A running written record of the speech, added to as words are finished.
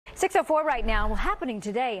6:04 right now. Well, happening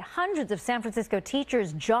today, hundreds of San Francisco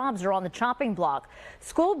teachers' jobs are on the chopping block.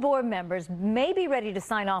 School board members may be ready to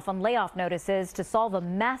sign off on layoff notices to solve a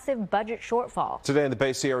massive budget shortfall. Today in the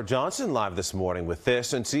Bay, Cierra Johnson live this morning with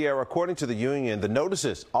this. And Cierra, according to the union, the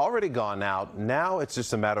notices already gone out. Now it's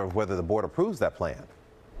just a matter of whether the board approves that plan.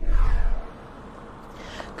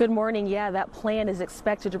 Good morning. Yeah, that plan is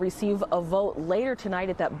expected to receive a vote later tonight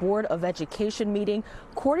at that Board of Education meeting.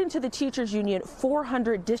 According to the teachers union,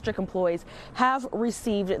 400 district employees have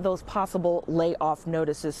received those possible layoff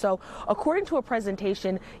notices. So according to a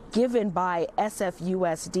presentation given by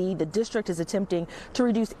SFUSD, the district is attempting to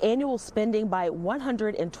reduce annual spending by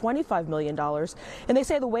 $125 million. And they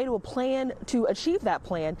say the way to a plan to achieve that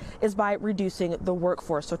plan is by reducing the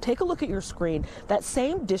workforce. So take a look at your screen. That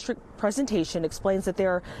same district presentation explains that there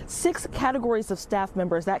are 6 categories of staff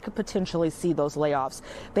members that could potentially see those layoffs.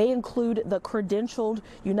 They include the credentialed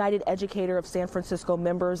United Educator of San Francisco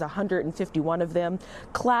members, 151 of them,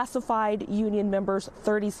 classified union members,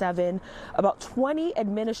 37, about 20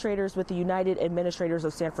 administrators with the United Administrators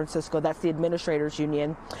of San Francisco, that's the administrators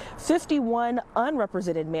union, 51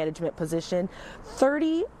 unrepresented management position,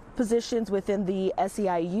 30 positions within the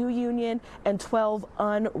SEIU union, and 12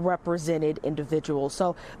 unrepresented individuals.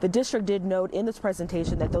 So the district did note in this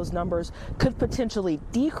presentation that those numbers could potentially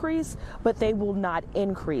decrease, but they will not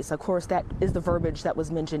increase. Of course, that is the verbiage that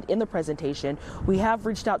was mentioned in the presentation. We have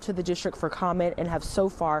reached out to the district for comment and have so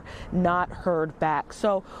far not heard back.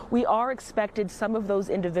 So we are expected some of those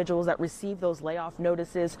individuals that received those layoff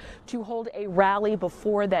notices to hold a rally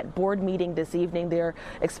before that board meeting this evening. They're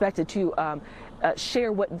expected to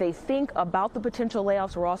share what they think about the potential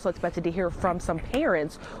layoffs. We're also expected to hear from some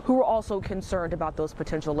parents who are also concerned about those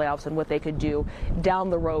potential layoffs and what they could do down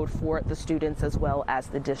the road for the students as well as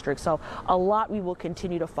the district. So a lot we will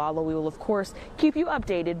continue to follow. We will, of course, keep you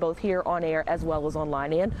updated both here on air as well as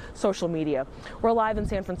online and social media. We're live in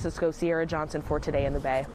San Francisco. Cierra Johnson for Today in the Bay.